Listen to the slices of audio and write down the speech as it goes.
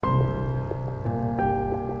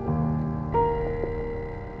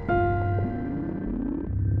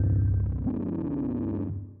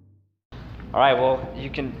All right, well, you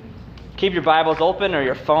can keep your Bibles open or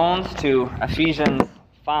your phones to Ephesians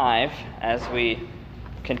 5 as we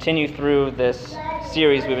continue through this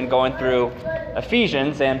series we've been going through,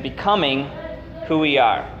 Ephesians and becoming who we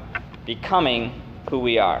are. Becoming who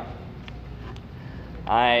we are.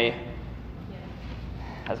 As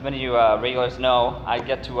many of you regulars know, I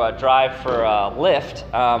get to drive for Lyft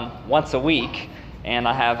once a week, and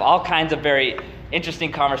I have all kinds of very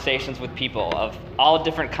interesting conversations with people of all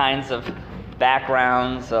different kinds of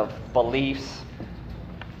backgrounds, of beliefs.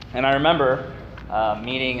 And I remember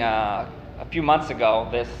meeting a few months ago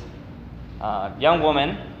this young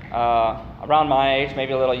woman around my age,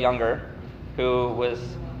 maybe a little younger, who was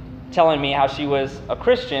telling me how she was a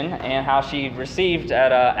Christian and how she received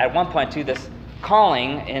at one point to this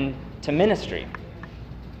calling into ministry.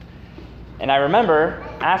 And I remember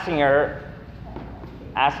asking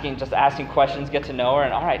questions, get to know her,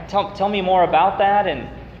 and all right, tell me more about that, and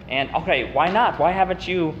okay, why not? Why haven't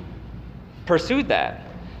you pursued that?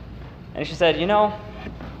 And she said, you know,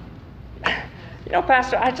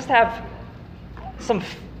 Pastor, I just want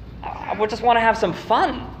to have some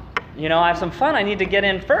fun. I have some fun. I need to get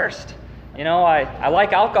in first. I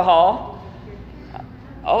like alcohol.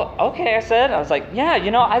 Oh, okay, I said. I was like, yeah,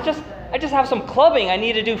 I just have some clubbing I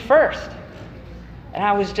need to do first. And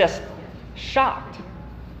I was just shocked.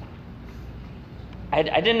 I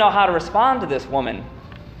didn't know how to respond to this woman.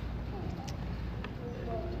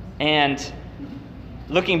 And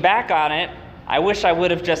looking back on it, I wish I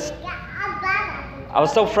would have just... I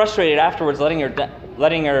was so frustrated afterwards letting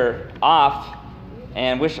her off,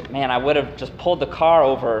 and wish, man, I would have just pulled the car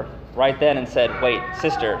over right then and said, wait,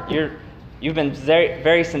 sister, you've been very,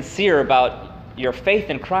 very sincere about your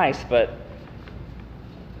faith in Christ, but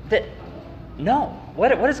no,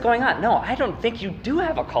 what is going on? No, I don't think you do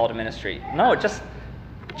have a call to ministry. No,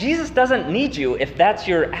 Jesus doesn't need you if that's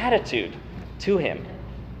your attitude to him.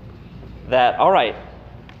 That, all right,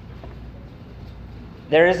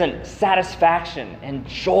 there isn't satisfaction and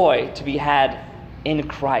joy to be had in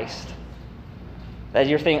Christ. That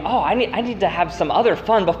you're thinking, oh, I need to have some other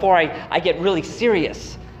fun before I get really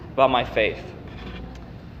serious about my faith.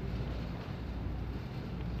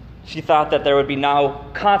 She thought that there would be no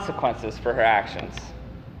consequences for her actions.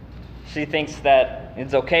 She thinks that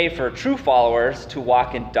it's okay for true followers to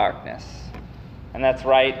walk in darkness. And that's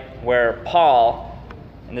right where Paul,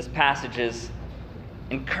 in this passage, is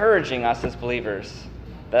encouraging us as believers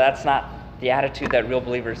that that's not the attitude that real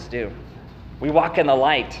believers do. We walk in the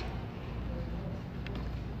light.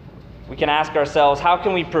 We can ask ourselves, how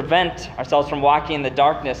can we prevent ourselves from walking in the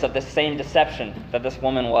darkness of this same deception that this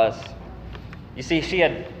woman was? You see, she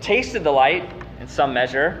had tasted the light in some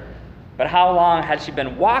measure, but how long had she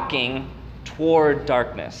been walking toward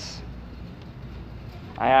darkness?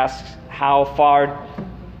 I asked, how far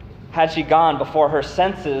had she gone before her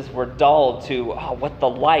senses were dulled to what the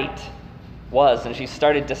light was, and she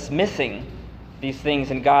started dismissing these things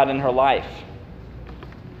in God in her life?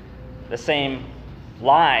 The same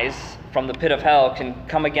lies from the pit of hell can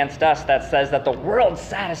come against us that says that the world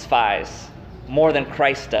satisfies more than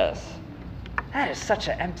Christ does. That is such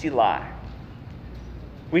an empty lie.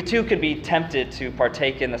 We too could be tempted to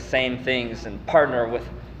partake in the same things and partner with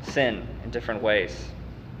sin in different ways.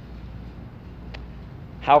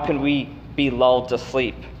 How can we be lulled to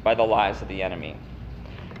sleep by the lies of the enemy?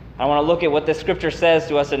 I want to look at what this scripture says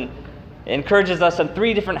to us, and it encourages us on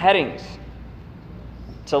three different headings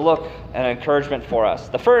to look at an encouragement for us.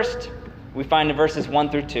 The first we find in verses 1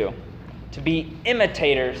 through 2, to be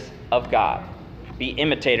imitators of God. Be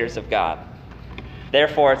imitators of God.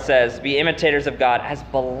 Therefore, it says, be imitators of God as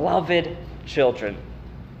beloved children,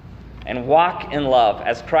 and walk in love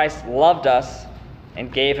as Christ loved us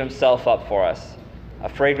and gave himself up for us, a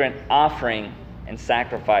fragrant offering and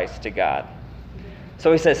sacrifice to God.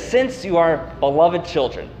 So he says, since you are beloved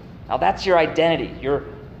children, now that's your identity. You're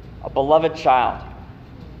a beloved child.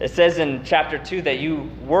 It says in chapter 2 that you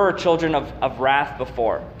were children of wrath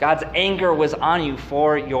before. God's anger was on you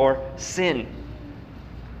for your sin.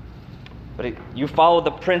 But you followed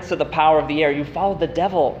the prince of the power of the air. You followed the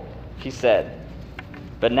devil, he said.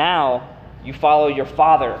 But now you follow your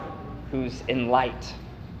Father who's in light.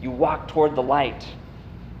 You walk toward the light.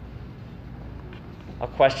 A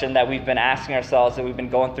question that we've been asking ourselves, that we've been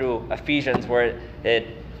going through Ephesians, where it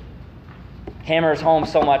hammers home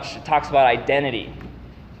so much. It talks about identity.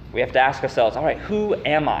 We have to ask ourselves, all right, who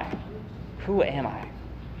am I? Who am I?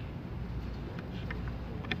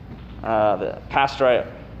 The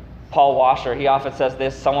pastor, Paul Washer, he often says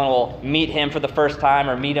this. Someone will meet him for the first time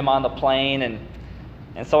or meet him on the plane, and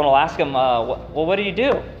someone will ask him, well, what do you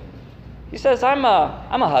do? He says, I'm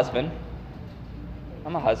a husband.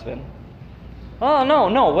 I'm a husband. Oh,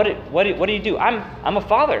 no. What do you do? I'm a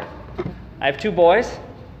father. I have 2 boys.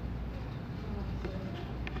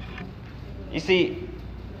 You see,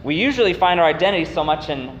 we usually find our identity so much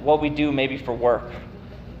in what we do maybe for work.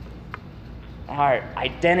 Our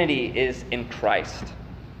identity is in Christ.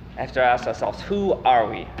 I have to ask ourselves, who are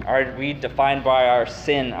we? Are we defined by our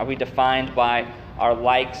sin? Are we defined by our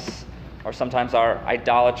likes, or sometimes our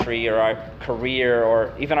idolatry, or our career,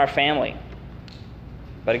 or even our family?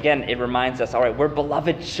 But again, it reminds us, all right, we're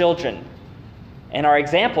beloved children. And our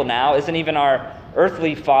example now isn't even our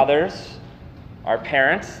earthly fathers, our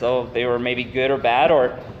parents, though they were maybe good or bad,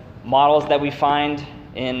 or models that we find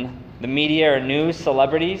in the media or news,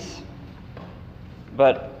 celebrities.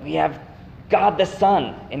 But we have God the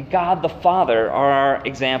Son and God the Father are our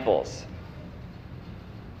examples.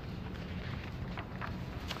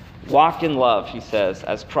 Walk in love, he says,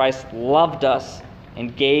 as Christ loved us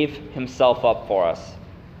and gave himself up for us,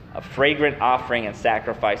 a fragrant offering and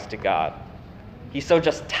sacrifice to God. He so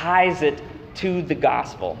just ties it to the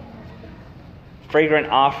gospel. Fragrant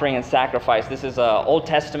offering and sacrifice. This is Old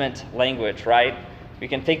Testament language, right? We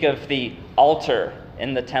can think of the altar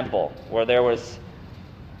in the temple where there was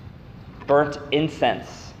burnt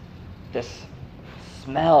incense, this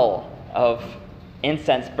smell of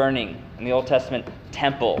incense burning in the Old Testament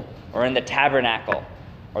temple or in the tabernacle,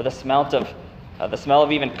 or the smell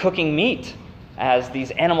of even cooking meat, as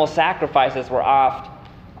these animal sacrifices were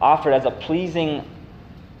offered as a pleasing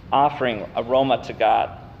offering aroma to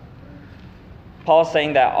God. Paul's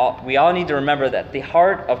saying that we all need to remember that the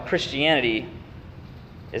heart of Christianity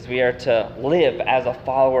is we are to live as a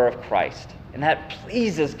follower of Christ. And that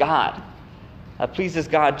pleases God. That pleases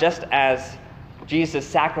God just as Jesus'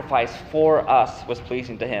 sacrifice for us was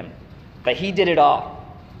pleasing to him. That he did it all.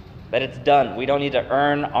 That it's done. We don't need to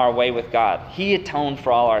earn our way with God. He atoned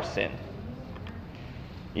for all our sin.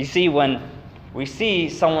 You see, when we see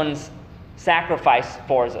someone's sacrifice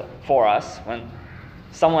for us, when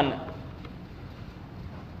someone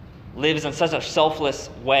lives in such a selfless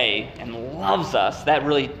way and loves us, that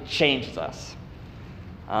really changes us.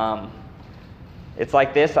 It's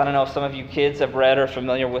like this. I don't know if some of you kids have read or are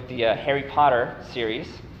familiar with the Harry Potter series,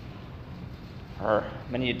 or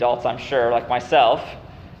many adults, I'm sure, like myself.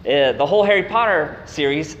 The whole Harry Potter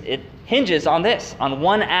series, it hinges on this, on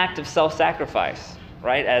one act of self-sacrifice,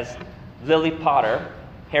 right? As Lily Potter,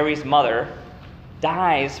 Harry's mother,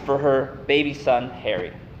 dies for her baby son,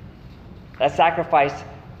 Harry. That sacrifice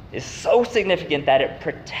is so significant that it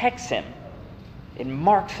protects him. It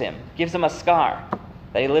marks him, gives him a scar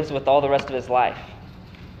that he lives with all the rest of his life.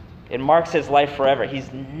 It marks his life forever.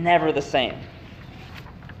 He's never the same.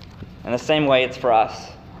 In the same way, it's for us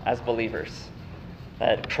as believers.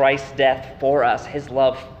 That Christ's death for us, his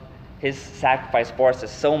love, his sacrifice for us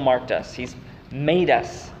has so marked us. He's made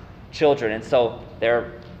us children. And so,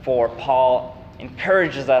 therefore, Paul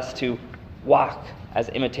encourages us to walk as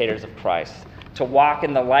imitators of Christ, to walk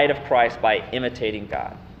in the light of Christ by imitating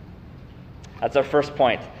God. That's our first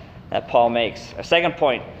point that Paul makes. Our second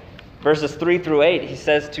point, verses 3 through 8, he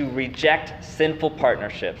says to reject sinful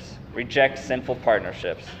partnerships. Reject sinful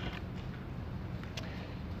partnerships.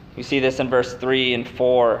 You see this in verse 3 and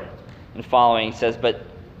 4 and following. He says, but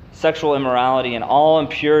sexual immorality and all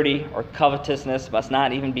impurity or covetousness must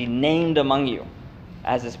not even be named among you,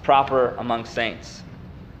 as is proper among saints.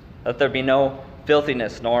 Let there be no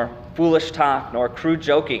filthiness, nor foolish talk, nor crude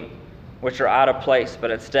joking, which are out of place, but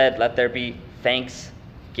instead let there be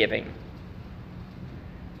thanksgiving.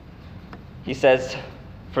 He says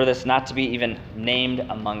for this not to be even named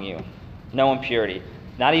among you. No impurity.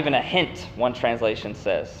 Not even a hint, one translation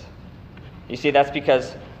says. You see, that's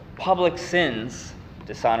because public sins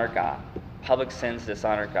dishonor God. Public sins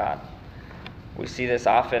dishonor God. We see this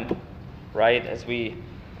often, right? As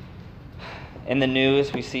in the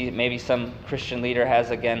news, we see maybe some Christian leader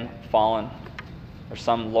has again fallen, or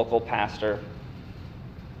some local pastor.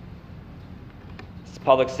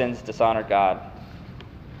 Public sins dishonor God.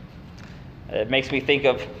 It makes me think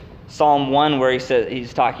of Psalm 1, where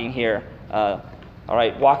he's talking here. All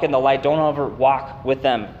right, walk in the light. Don't ever walk with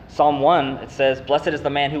them. Psalm 1, it says, blessed is the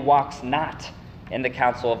man who walks not in the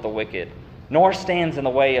counsel of the wicked, nor stands in the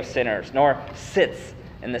way of sinners, nor sits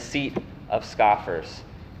in the seat of scoffers.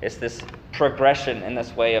 It's this progression in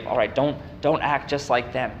this way of, all right, don't act just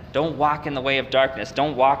like them. Don't walk in the way of darkness.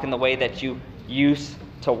 Don't walk in the way that you used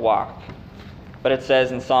to walk. But it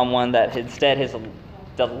says in Psalm 1 that instead his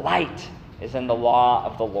delight is in the law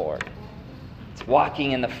of the Lord. It's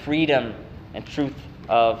walking in the freedom and truth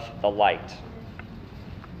of the light.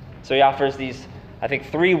 So he offers these, I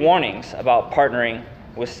think, 3 warnings about partnering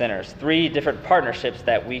with sinners. 3 different partnerships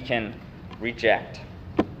that we can reject.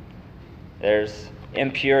 There's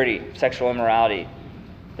impurity, sexual immorality.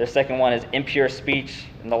 The second one is impure speech,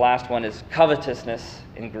 and the last one is covetousness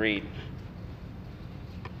and greed.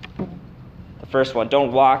 The first one,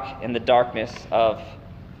 don't walk in the darkness of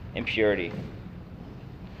impurity.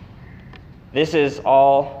 This is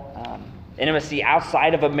all intimacy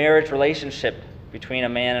outside of a marriage relationship between a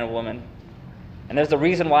man and a woman. And there's a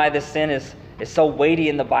reason why this sin is so weighty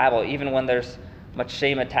in the Bible, even when there's much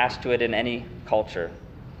shame attached to it in any culture.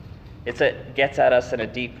 It gets at us in a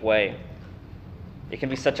deep way. It can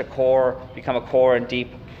be become a core and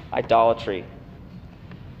deep idolatry.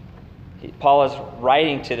 Paul is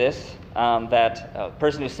writing to this, that a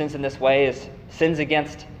person who sins in this way sins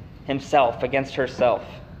against himself, against herself.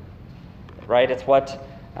 Right? It's what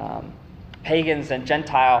pagans and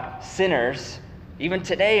Gentile sinners, even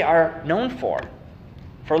today, are known for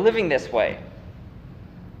living this way.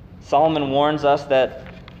 Solomon warns us that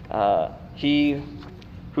he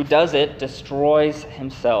who does it destroys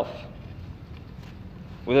himself.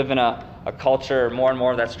 We live in a culture more and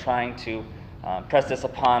more that's trying to press this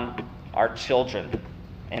upon our children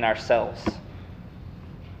and ourselves.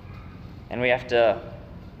 And we have to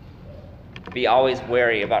be always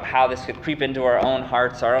wary about how this could creep into our own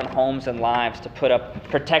hearts, our own homes and lives, to put up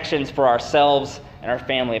protections for ourselves and our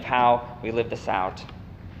family of how we live this out.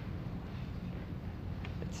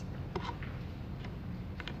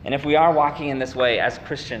 And if we are walking in this way as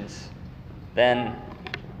Christians, then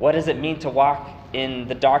what does it mean to walk in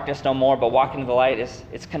the darkness no more, but walk into the light?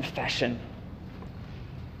 It's confession.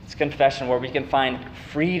 It's confession where we can find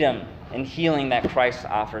freedom and healing that Christ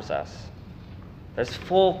offers us. There's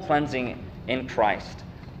full cleansing in Christ.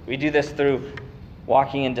 We do this through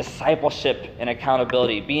walking in discipleship and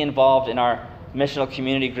accountability. Be involved in our missional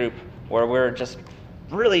community group where we're just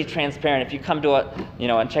really transparent. If you come to it,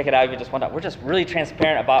 and check it out, if you just want to, we're just really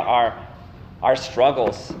transparent about our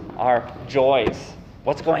struggles, our joys,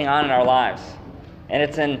 what's going on in our lives. And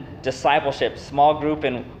it's in discipleship, small group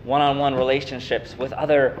and one-on-one relationships with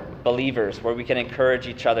other believers where we can encourage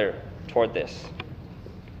each other toward this.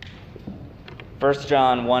 1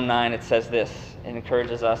 John 1:9, it says this. It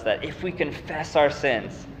encourages us that if we confess our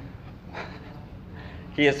sins,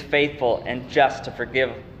 he is faithful and just to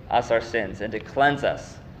forgive us our sins and to cleanse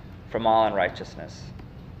us from all unrighteousness.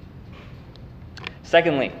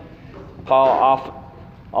 Secondly, Paul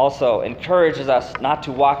also encourages us not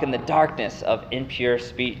to walk in the darkness of impure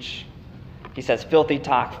speech. He says filthy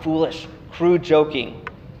talk, foolish, crude joking.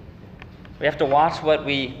 We have to watch what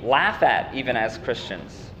we laugh at even as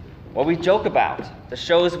Christians, what we joke about, the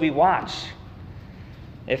shows we watch.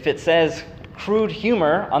 If it says crude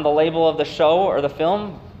humor on the label of the show or the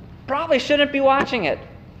film, probably shouldn't be watching it.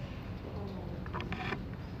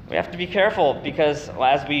 We have to be careful because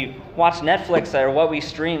as we watch Netflix or what we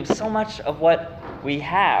stream, so much of what we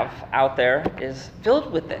have out there is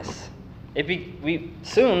filled with this. We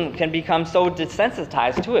soon can become so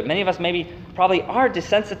desensitized to it. Many of us probably are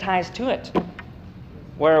desensitized to it,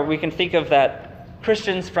 where we can think of that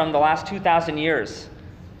Christians from the last 2,000 years,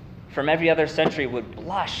 from every other century, would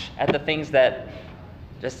blush at the things that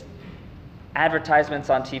just advertisements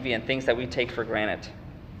on TV and things that we take for granted.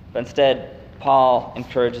 But instead, Paul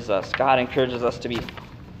encourages us, God encourages us to be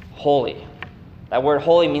holy. That word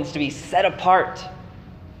holy means to be set apart.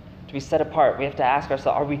 To be set apart. We have to ask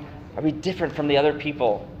ourselves, are we different from the other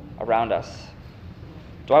people around us?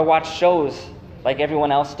 Do I watch shows like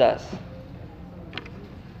everyone else does?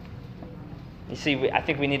 You see, I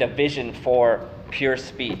think we need a vision for pure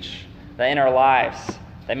speech. That in our lives,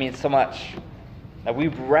 that means so much. That we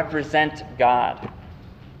represent God.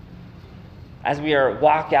 As we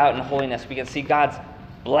walk out in holiness, we can see God's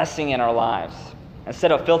blessing in our lives.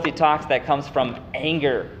 Instead of filthy talks that comes from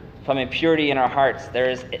anger, from impurity in our hearts, there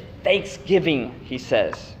is thanksgiving, he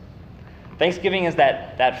says. Thanksgiving is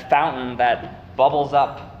that fountain that bubbles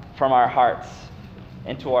up from our hearts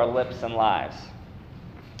into our lips and lives.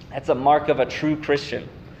 That's a mark of a true Christian.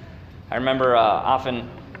 I remember often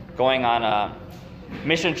going on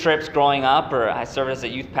mission trips growing up, or I served as a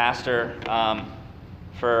youth pastor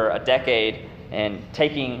for a decade, and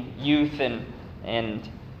taking youth and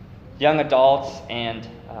young adults and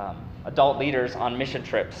adult leaders on mission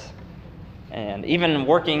trips, and even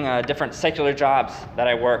working different secular jobs that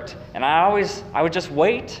I worked. And I would just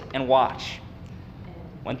wait and watch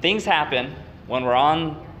when things happen, when we're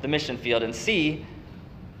on the mission field, and see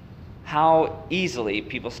how easily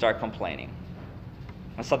people start complaining.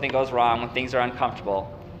 When something goes wrong, when things are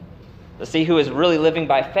uncomfortable, to see who is really living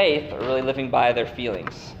by faith or really living by their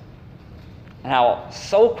feelings. And how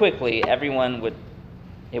so quickly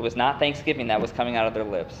it was not thanksgiving that was coming out of their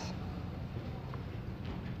lips.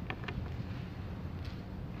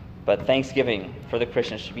 But thanksgiving for the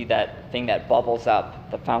Christian should be that thing that bubbles up,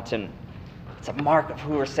 the fountain. It's a mark of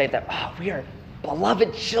who we're saved, that we are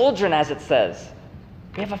beloved children, as it says.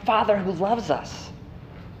 We have a Father who loves us.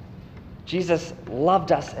 Jesus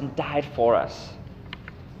loved us and died for us.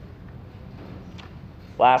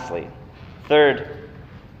 Lastly, third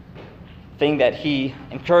thing that he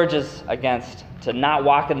encourages against, to not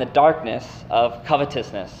walk in the darkness of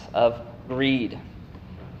covetousness, of greed.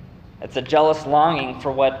 It's a jealous longing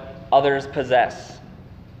for what others possess.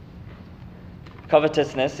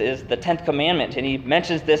 Covetousness is the 10th commandment, and he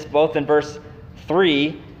mentions this both in verse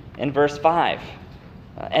 3 and verse 5.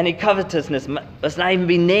 Any covetousness must not even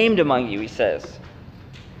be named among you, he says.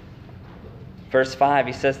 Verse 5,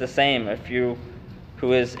 he says the same. If you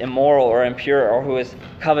who is immoral or impure or who is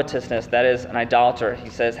covetousness, that is an idolater, he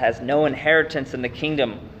says, has no inheritance in the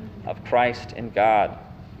kingdom of Christ and God.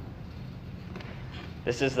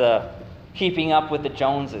 This is the keeping up with the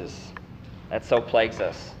Joneses that so plagues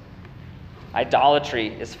us. Idolatry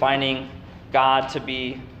is finding God to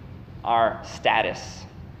be our status,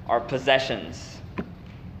 our possessions.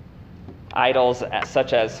 Idols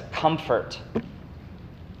such as comfort,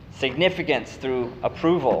 significance through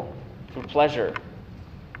approval, through pleasure.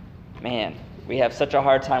 Man, we have such a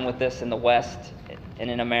hard time with this in the West and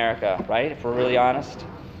in America, right? If we're really honest.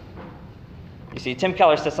 You see, Tim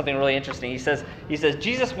Keller says something really interesting. He says,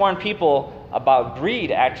 Jesus warned people about greed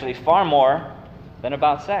actually far more than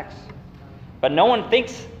about sex. But no one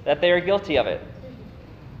thinks that they are guilty of it.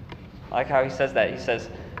 I like how he says that. He says,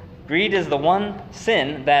 greed is the one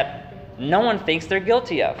sin that no one thinks they're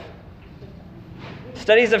guilty of.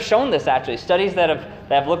 Studies have shown this, actually. Studies that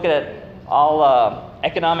have looked at all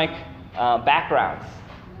economic backgrounds.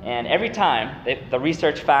 And every time, the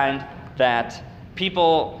research found that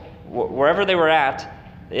people, wherever they were at,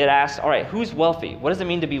 it asked, all right, who's wealthy? What does it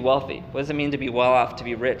mean to be wealthy? What does it mean to be well off, to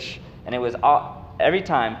be rich? And it was every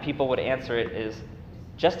time people would answer it is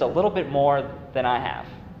just a little bit more than I have.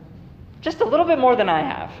 Just a little bit more than I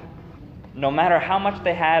have. No matter how much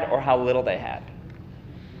they had or how little they had.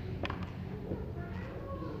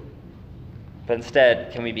 But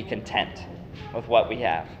instead, can we be content with what we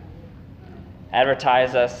have?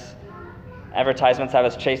 Advertisements have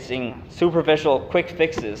us chasing superficial quick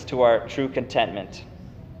fixes to our true contentment.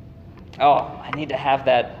 Oh, I need to have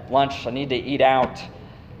that lunch. I need to eat out.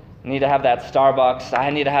 I need to have that Starbucks.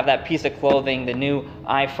 I need to have that piece of clothing, the new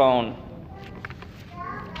iPhone.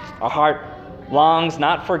 Our heart longs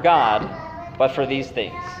not for God, but for these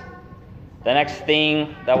things. The next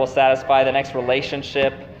thing that will satisfy, the next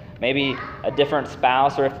relationship, maybe a different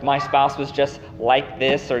spouse, or if my spouse was just like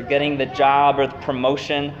this, or getting the job or the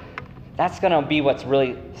promotion, that's going to be what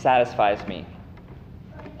really satisfies me.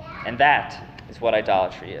 And that is what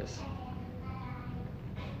idolatry is.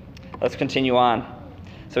 Let's continue on.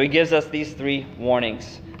 So he gives us these three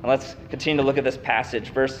warnings. And let's continue to look at this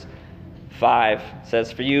passage. Verse 5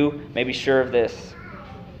 says, for you may be sure of this,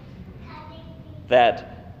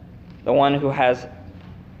 that the one who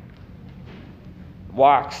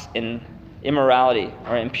walks in immorality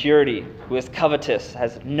or impurity, who is covetous,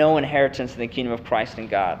 has no inheritance in the kingdom of Christ and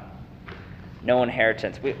God. No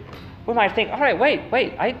inheritance. We might think, all right, wait,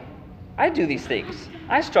 I do these things.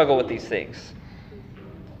 I struggle with these things.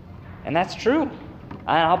 And that's true.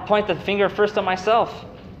 I'll point the finger first at myself.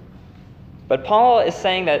 But Paul is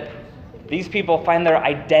saying that these people find their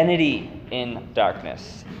identity in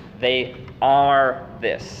darkness. They are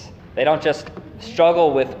this. They don't just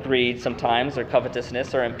struggle with greed sometimes, or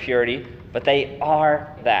covetousness, or impurity, but they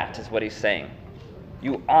are that, is what he's saying.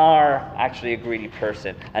 You are actually a greedy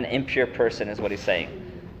person, an impure person, is what he's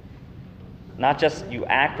saying. Not just you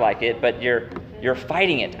act like it, but you're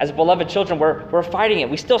fighting it. As beloved children, we're fighting it.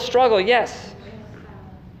 We still struggle, yes.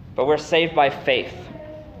 But we're saved by faith,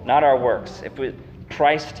 not our works. If we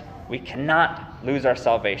Christ, we cannot lose our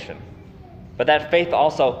salvation. But that faith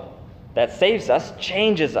also that saves us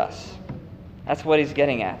changes us. That's what he's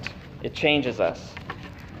getting at. It changes us.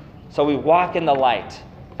 So we walk in the light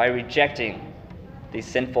by rejecting these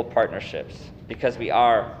sinful partnerships because we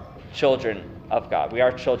are children of God. We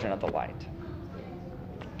are children of the light.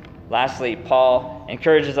 Lastly, Paul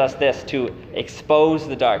encourages us to expose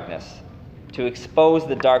the darkness. To expose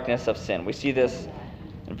the darkness of sin. We see this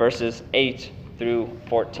in verses 8 through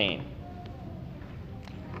 14.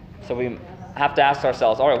 So we have to ask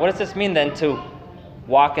ourselves, all right, what does this mean then to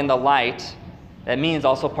walk in the light? That means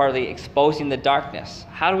also partly exposing the darkness.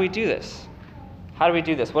 How do we do this? How do we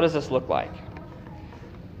do this? What does this look like?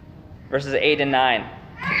 Verses 8 and 9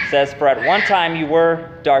 says, for at one time you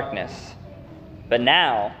were darkness, but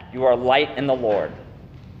now you are light in the Lord.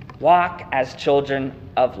 Walk as children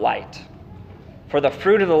of light. For the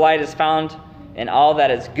fruit of the light is found in all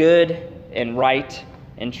that is good and right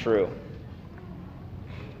and true.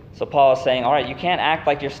 So Paul is saying, all right, you can't act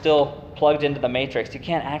like you're still plugged into the matrix. You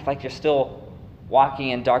can't act like you're still walking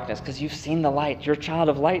in darkness because you've seen the light. You're a child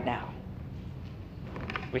of light now.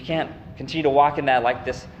 We can't continue to walk in that like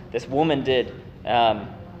this woman did that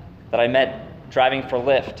I met driving for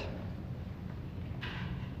Lyft.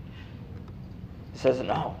 He says,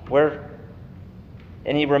 no,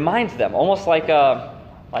 and he reminds them, almost like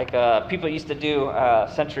people used to do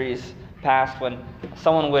centuries past when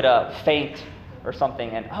someone would faint or something,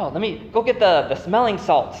 and let me go get the smelling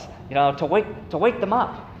salts, to wake them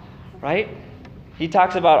up, right? He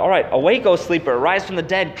talks about, all right, awake, O sleeper, rise from the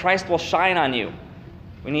dead, Christ will shine on you.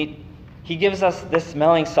 He gives us this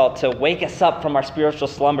smelling salt to wake us up from our spiritual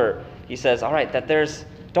slumber. He says, all right,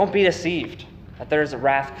 don't be deceived, that there's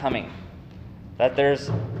wrath coming, that there's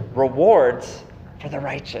rewards for the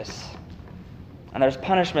righteous, and there's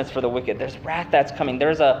punishments for the wicked. There's wrath that's coming.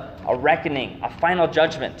 There's a reckoning, a final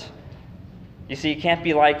judgment. You see, you can't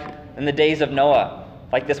be like in the days of Noah,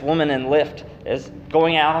 like this woman in Lyft is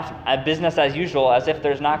going out at business as usual, as if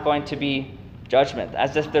there's not going to be judgment,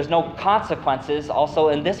 as if there's no consequences also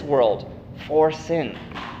in this world for sin.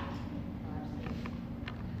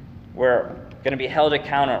 We're going to be held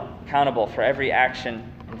accountable for every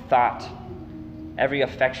action and thought, every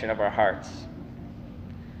affection of our hearts.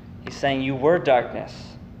 He's saying, you were darkness,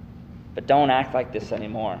 but don't act like this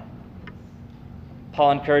anymore.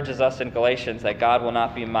 Paul encourages us in Galatians that God will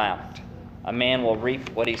not be mocked. A man will reap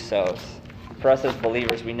what he sows. For us as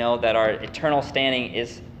believers, we know that our eternal standing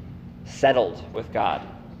is settled with God.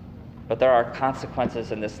 But there are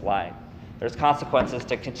consequences in this life. There's consequences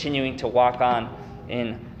to continuing to walk on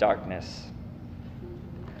in darkness.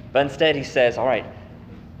 But instead he says, all right,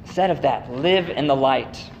 instead of that, live in the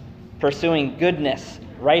light, pursuing goodness,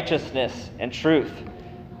 righteousness, and truth.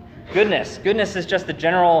 Goodness is just the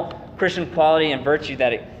general Christian quality and virtue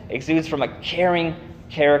that it exudes from a caring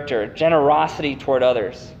character, generosity toward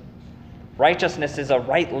others. Righteousness is a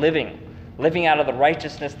right living out of the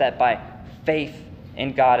righteousness that by faith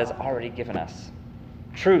in God has already given us.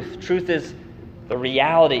 Truth is the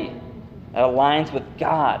reality that aligns with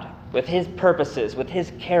God, with His purposes, with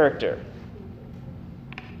His character.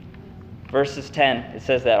 Verses 10, it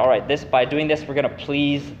says that, all right, by doing this, we're going to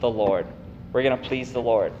please the Lord. We're going to please the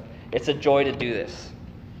Lord. It's a joy to do this.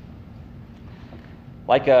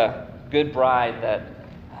 Like a good bride,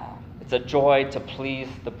 it's a joy to please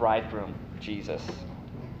the bridegroom, Jesus.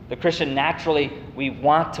 The Christian, naturally, we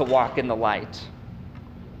want to walk in the light.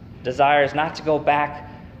 Desires not to go back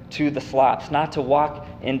to the slops, not to walk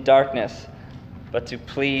in darkness, but to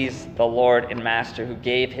please the Lord and Master who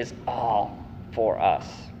gave His all for us.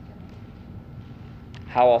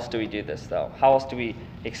 How else do we do this, though? How else do we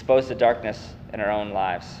expose the darkness in our own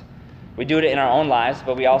lives? We do it in our own lives,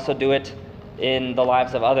 but we also do it in the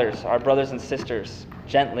lives of others, our brothers and sisters,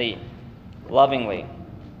 gently, lovingly.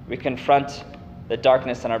 We confront the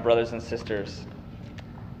darkness in our brothers and sisters.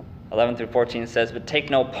 11 through 14 says, but take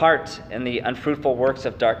no part in the unfruitful works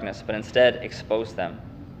of darkness, but instead expose them.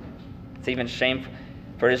 It's even shameful,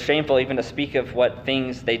 for it is shameful even to speak of what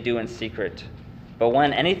things they do in secret. But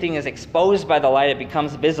when anything is exposed by the light, it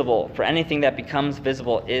becomes visible, for anything that becomes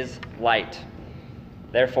visible is light.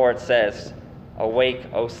 Therefore it says, awake,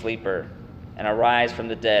 O sleeper, and arise from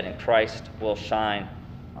the dead, and Christ will shine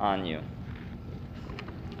on you.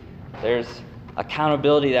 There's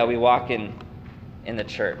accountability that we walk in the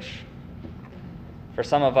church. For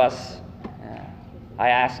some of us, I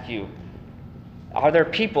ask you, are there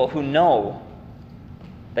people who know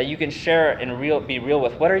that you can share and be real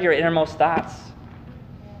with? What are your innermost thoughts?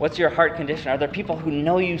 What's your heart condition? Are there people who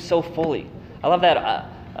know you so fully? I love that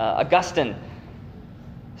Augustine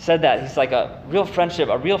said that. He's like a real friend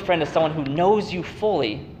is someone who knows you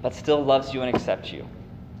fully, but still loves you and accepts you.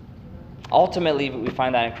 Ultimately, we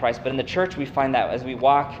find that in Christ, but in the church, we find that as we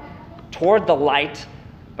walk toward the light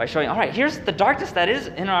by showing, all right, here's the darkness that is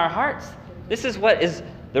in our hearts. This is what is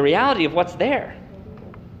the reality of what's there.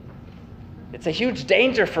 It's a huge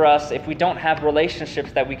danger for us if we don't have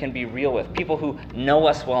relationships that we can be real with, people who know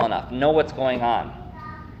us well enough, know what's going on.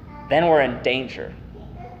 Then we're in danger.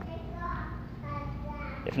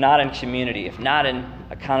 If not in community, if not in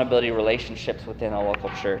accountability relationships within a local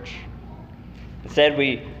church. Instead,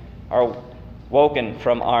 we are woken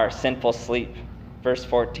from our sinful sleep. Verse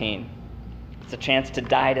 14. It's a chance to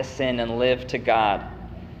die to sin and live to God.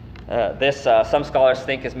 Some scholars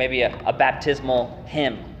think is maybe a baptismal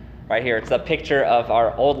hymn right here. It's a picture of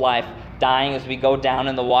our old life dying as we go down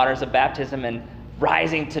in the waters of baptism and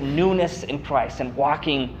rising to newness in Christ and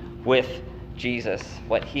walking with Jesus,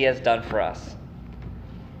 what He has done for us.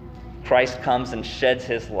 Christ comes and sheds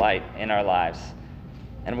his light in our lives.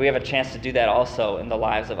 And we have a chance to do that also in the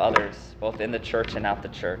lives of others, both in the church and out the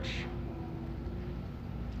church.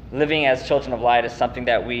 Living as children of light is something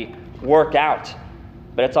that we work out,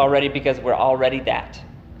 but it's already because we're already that.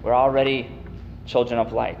 We're already children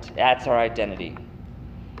of light. That's our identity.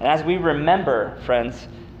 And as we remember, friends,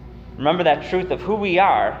 remember that truth of who we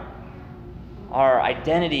are, our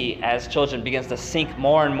identity as children begins to sink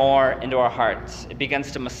more and more into our hearts. It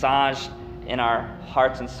begins to massage in our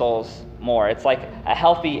hearts and souls more. It's like a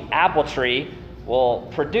healthy apple tree will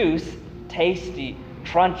produce tasty,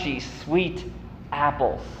 crunchy, sweet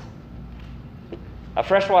apples. A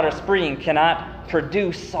freshwater spring cannot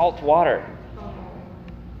produce salt water.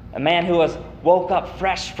 A man who has woke up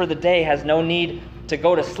fresh for the day has no need to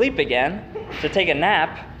go to sleep again, to take a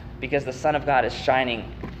nap, because the Son of God is shining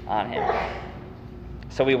on him.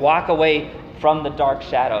 So we walk away from the dark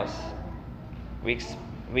shadows. We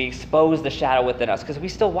expose the shadow within us, because we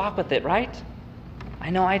still walk with it, right? I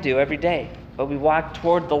know I do every day. But we walk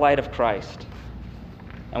toward the light of Christ.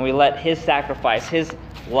 And we let his sacrifice, his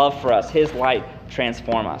love for us, his light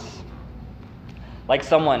transform us. Like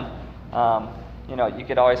someone, you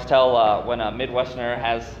could always tell when a Midwesterner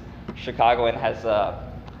has Chicagoan has,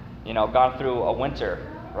 gone through a winter,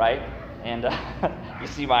 right? And you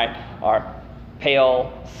see our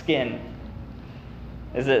pale skin.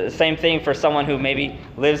 Is it the same thing for someone who maybe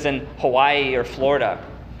lives in Hawaii or Florida?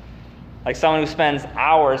 Like someone who spends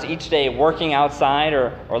hours each day working outside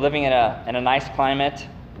or living in a nice climate,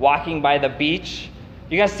 walking by the beach.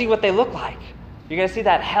 You're going to see what they look like. You're going to see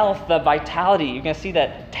that health, the vitality. You're going to see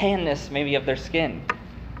that tanness maybe of their skin.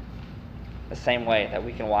 The same way that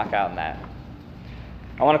we can walk out in that.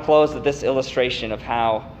 I want to close with this illustration of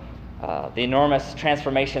how the enormous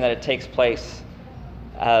transformation that it takes place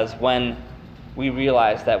as when we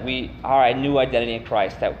realize that we are a new identity in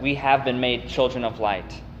Christ, that we have been made children of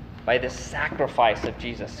light by this sacrifice of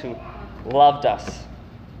Jesus who loved us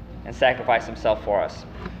and sacrificed himself for us.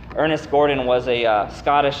 Ernest Gordon was a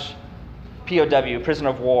Scottish POW, prisoner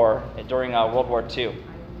of war, during World War II.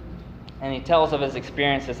 And he tells of his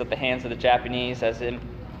experiences at the hands of the Japanese as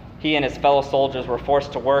he and his fellow soldiers were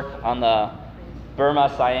forced to work on the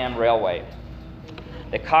Burma-Siam Railway.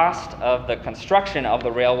 The cost of the construction of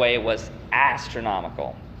the railway was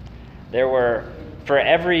astronomical. There were, for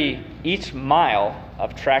each mile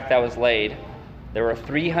of track that was laid, there were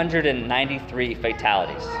 393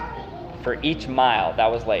 fatalities. For each mile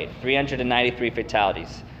that was laid, 393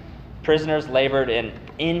 fatalities. Prisoners labored in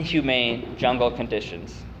inhumane jungle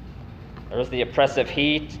conditions. There was the oppressive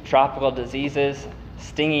heat, tropical diseases,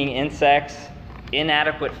 stinging insects,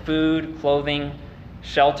 inadequate food, clothing,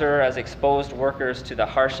 shelter as exposed workers to the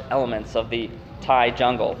harsh elements of the Thai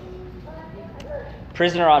jungle.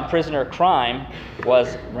 Prisoner-on-prisoner crime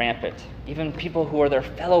was rampant. Even people who were their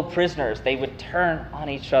fellow prisoners, they would turn on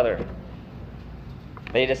each other.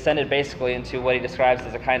 They descended basically into what he describes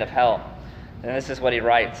as a kind of hell. And this is what he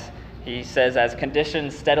writes. He says, as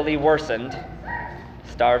conditions steadily worsened,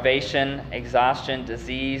 starvation, exhaustion,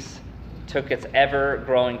 disease took its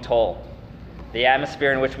ever-growing toll. The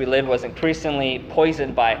atmosphere in which we lived was increasingly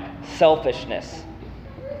poisoned by selfishness,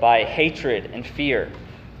 by hatred and fear.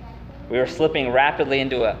 We were slipping rapidly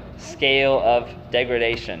into a scale of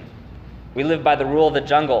degradation. We lived by the rule of the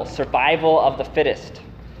jungle, survival of the fittest.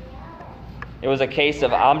 It was a case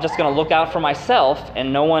of, I'm just going to look out for myself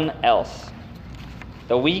and no one else.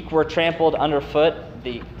 The weak were trampled underfoot.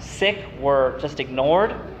 The sick were just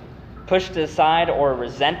ignored, pushed aside or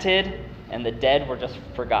resented, and the dead were just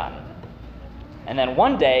forgotten. And then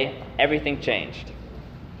one day, everything changed.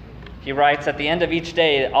 He writes, at the end of each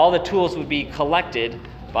day, all the tools would be collected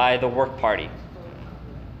by the work party.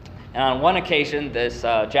 And on one occasion, this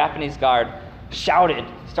Japanese guard started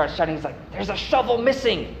shouting, he's like, there's a shovel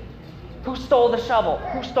missing. Who stole the shovel?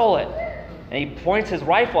 Who stole it? And he points his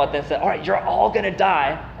rifle at them and said, all right, you're all going to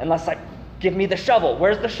die unless I give me the shovel.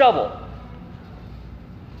 Where's the shovel?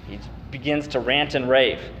 He begins to rant and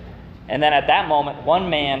rave. And then at that moment, one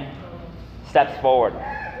man steps forward,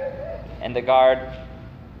 and the guard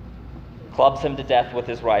clubs him to death with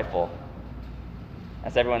his rifle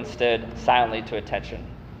as everyone stood silently to attention.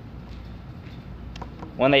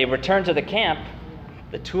 When they returned to the camp,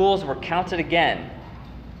 the tools were counted again,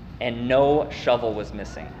 and no shovel was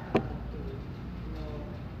missing.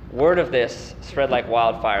 Word of this spread like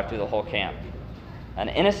wildfire through the whole camp. An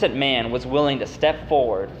innocent man was willing to step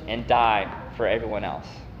forward and die for everyone else.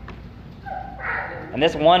 And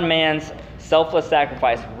this one man's selfless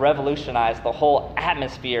sacrifice revolutionized the whole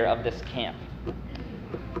atmosphere of this camp.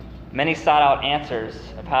 Many sought out answers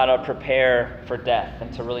of how to prepare for death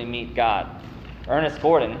and to really meet God. Ernest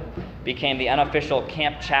Gordon became the unofficial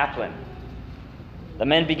camp chaplain. The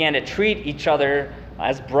men began to treat each other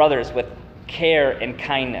as brothers with care and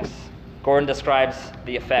kindness. Gordon describes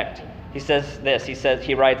the effect. He says this,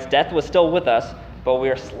 he writes, "Death was still with us, but we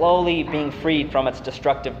were slowly being freed from its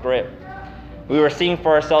destructive grip. We were seeing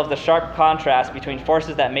for ourselves the sharp contrast between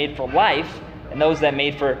forces that made for life and those that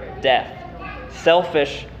made for death.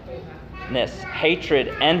 Selfishness,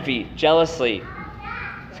 hatred, envy, jealousy,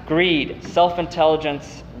 greed,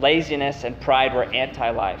 self-intelligence, laziness, and pride were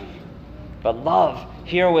anti-life. But love,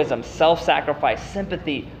 heroism, self-sacrifice,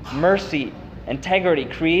 sympathy, mercy, integrity,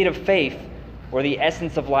 creative faith were the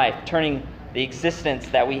essence of life, turning the existence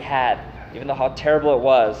that we had, even though how terrible it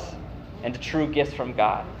was, into true gifts from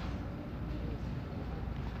God.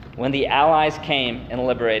 When the Allies came and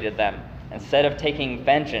liberated them, instead of taking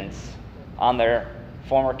vengeance on their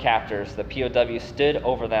former captors, the POWs stood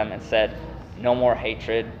over them and said, 'No more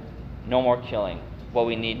hatred, no more killing. What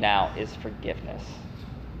we need now is forgiveness.'"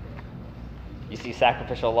 You see,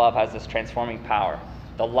 sacrificial love has this transforming power.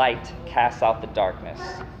 The light casts out the darkness.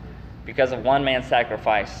 Because of one man's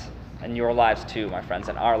sacrifice, in your lives too, my friends,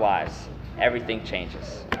 in our lives, everything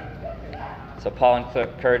changes. So Paul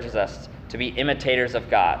encourages us to be imitators of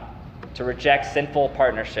God, to reject sinful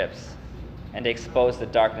partnerships, and to expose the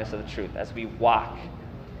darkness of the truth as we walk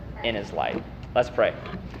in his light. Let's pray.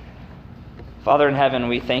 Father in heaven,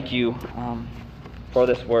 we thank you for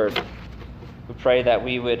this word. We pray that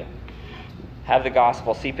we would have the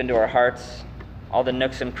gospel seep into our hearts, all the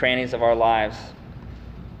nooks and crannies of our lives,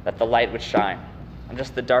 that the light would shine. And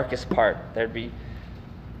just the darkest part, there'd be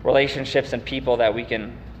relationships and people that we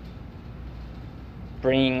can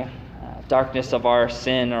bring darkness of our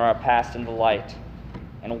sin or our past into light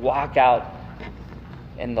and walk out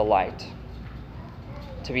in the light,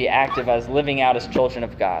 to be active as living out as children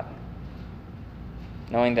of God,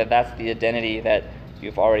 knowing that that's the identity that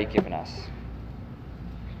you've already given us.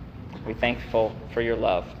 We're thankful for your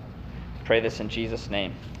love. Pray this in Jesus'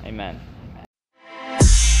 name. Amen.